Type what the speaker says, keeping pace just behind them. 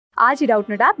आज ही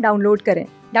Doubtnut app download करें।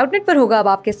 डाउटनट पर होगा अब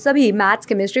आपके सभी मैथ्स,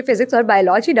 केमिस्ट्री, फिजिक्स और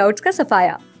बायोलॉजी डाउट्स का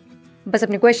सफाया। बस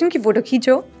अपने क्वेश्चन की फोटो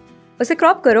खींचो, उसे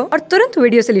क्रॉप करो और तुरंत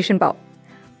वीडियो सोल्यूशन पाओ।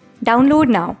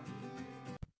 Download now.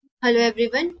 Hello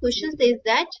everyone, question says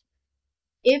that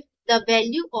if the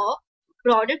value of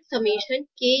product summation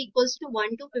k equals to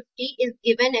 1 to 50 is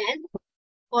given as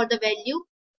for the value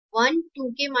 1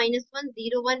 2k minus 1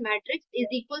 0 1 matrix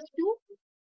is equals to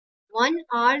 1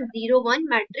 r 0 1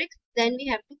 matrix, then we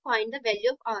have to find the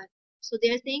value of r. So they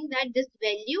are saying that this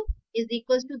value is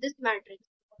equals to this matrix.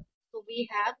 So we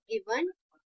have given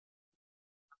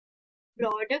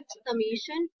product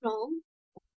summation from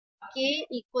k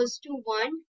equals to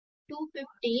 1 to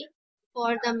 50 for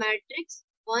the matrix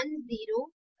 1 0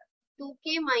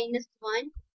 2k minus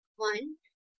 1 1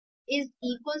 is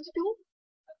equals to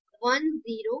 1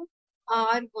 0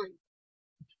 r1.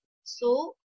 So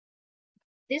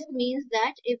this means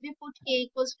that if we put k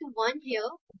equals to 1 here,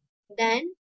 then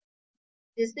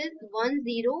this is 1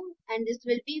 0 and this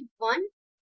will be 1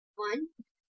 1.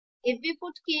 If we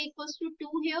put k equals to 2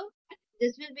 here,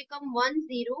 this will become 1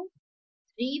 0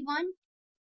 3 1.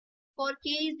 For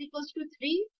k is equals to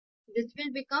 3, this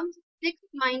will become 6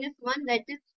 minus 1, that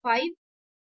is 5,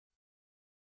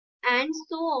 and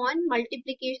so on,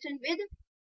 multiplication with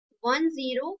 1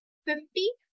 0 50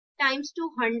 times to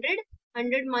 100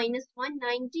 100 minus 1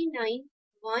 99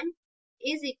 1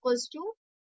 is equals to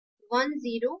 1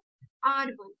 0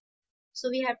 r1. So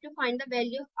we have to find the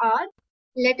value of r.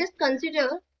 Let us consider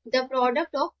the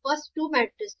product of first two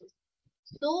matrices.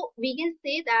 So we can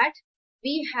say that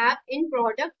we have in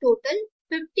product total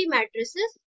 50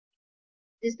 matrices.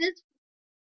 This is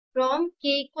from k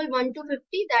equal 1 to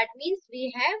 50. That means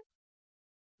we have,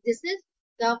 this is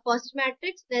the first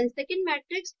matrix, then second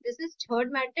matrix, this is third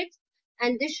matrix,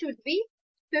 and this should be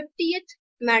 50th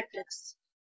matrix.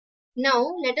 Now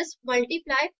let us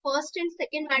multiply first and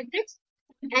second matrix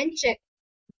and check.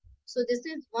 So this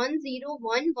is 1 0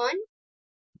 1 1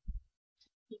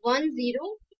 1 0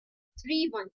 3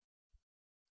 1.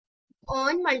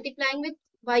 On multiplying with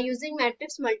by using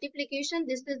matrix multiplication,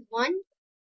 this is 1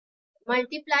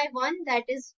 multiply 1, that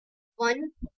is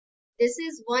 1. This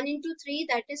is 1 into 3,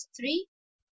 that is 3,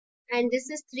 and this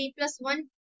is 3 plus 1,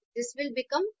 this will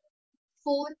become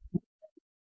 4.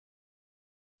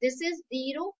 This is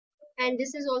 0 and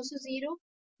this is also 0.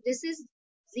 This is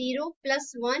 0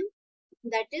 plus 1,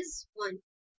 that is 1.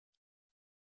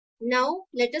 Now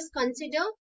let us consider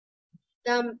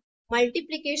the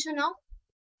multiplication of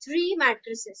three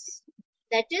matrices.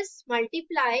 That is,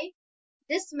 multiply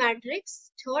this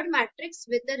matrix, third matrix,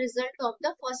 with the result of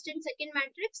the first and second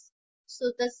matrix.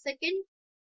 So the second,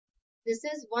 this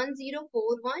is 1 0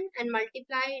 4 1, and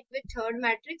multiply it with third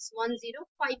matrix 1 0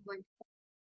 5 1.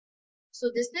 So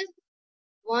this is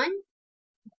 1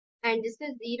 and this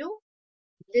is 0.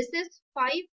 This is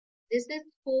 5. This is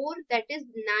 4, that is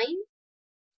 9.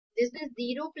 This is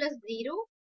 0 plus 0,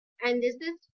 and this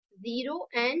is 0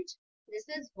 and this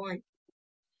is 1.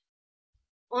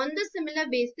 On the similar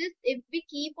basis, if we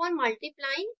keep on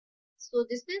multiplying, so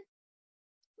this is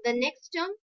the next term,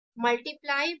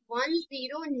 multiply 1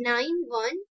 0 9 1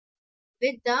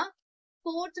 with the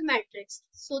fourth matrix.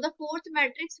 So the fourth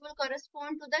matrix will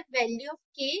correspond to the value of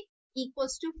k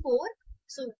equals to 4.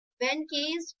 So when k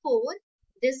is 4,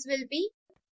 this will be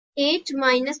 8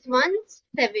 minus 1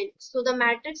 7. So the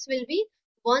matrix will be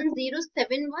 1 0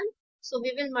 7 1. So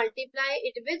we will multiply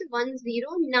it with 1 0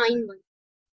 9 1.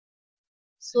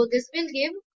 So this will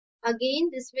give, again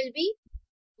this will be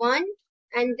 1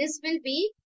 and this will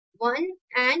be 1,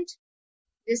 and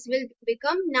this will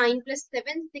become 9 plus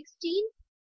 7 16,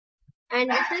 and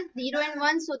this is 0 and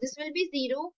 1, so this will be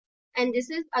 0 and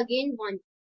this is again 1.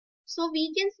 So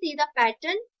we can see the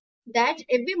pattern that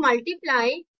if we multiply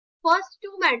first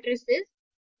two matrices,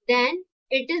 then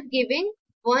it is giving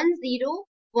 1 0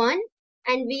 1,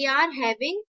 and we are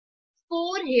having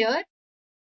 4 here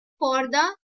for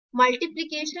the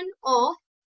multiplication of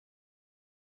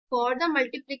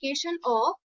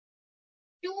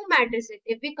two matrices.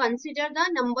 If we consider the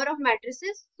number of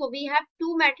matrices, so we have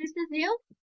two matrices here.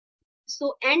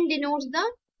 So n denotes the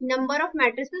number of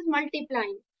matrices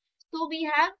multiplying. So we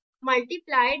have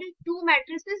multiplied two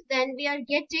matrices, then we are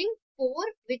getting 4,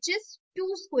 which is 2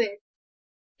 square.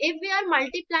 If we are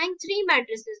multiplying three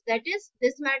matrices, that is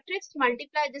this matrix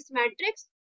multiply this matrix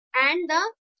and the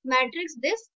matrix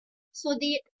this, so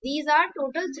these are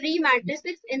total 3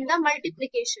 matrices in the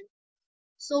multiplication.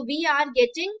 So we are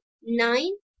getting 9,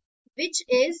 which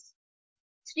is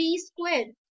 3 square.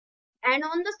 And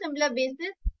on the similar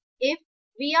basis, if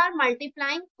we are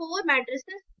multiplying 4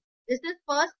 matrices, this is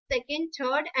first, second,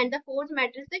 third and the fourth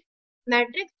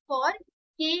matrix for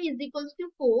k is equals to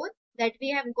 4, that we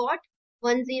have got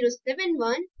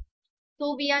 1071.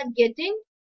 So we are getting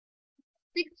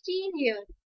 16 here.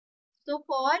 So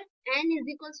for n is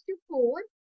equals to 4,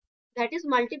 that is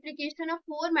multiplication of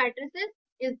 4 matrices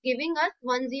is giving us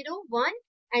 101,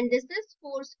 and this is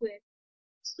 4 square.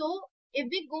 So if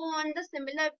we go on the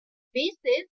similar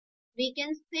basis, we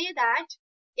can say that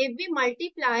if we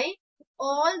multiply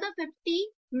all the 50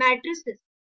 matrices,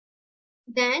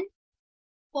 then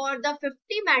for the 50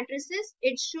 matrices,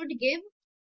 it should give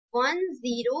 1,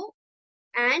 0,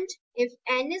 and if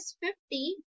n is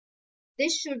 50,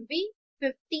 this should be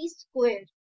 50 square.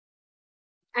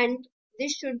 And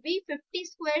this should be 50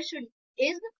 square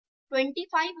is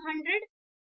 2500,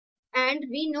 and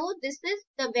we know this is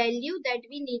the value that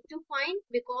we need to find,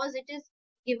 because it is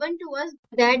given to us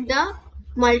that the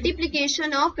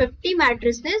multiplication of 50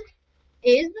 matrices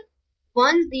is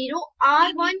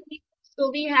 10R1. So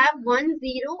we have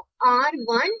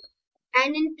 10R1,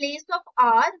 and in place of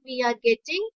R we are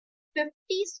getting 50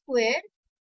 square,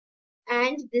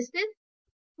 and this is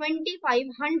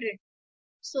 2500.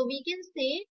 So we can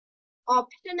say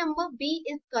option number B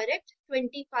is correct.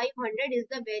 2500 is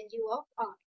the value of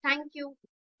R. Thank you.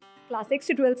 Class 6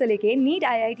 से 12 से लेके NEET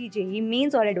IIT JEE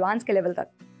mains और advance के level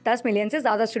तक 10 million से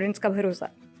ज़्यादा students का भरोसा।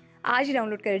 आज ही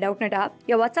डाउनलोड करें डाउटनेट ऐप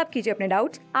या व्हाट्सएप कीजिए अपने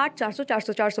डाउट्स 8400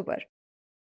 400 400 पर।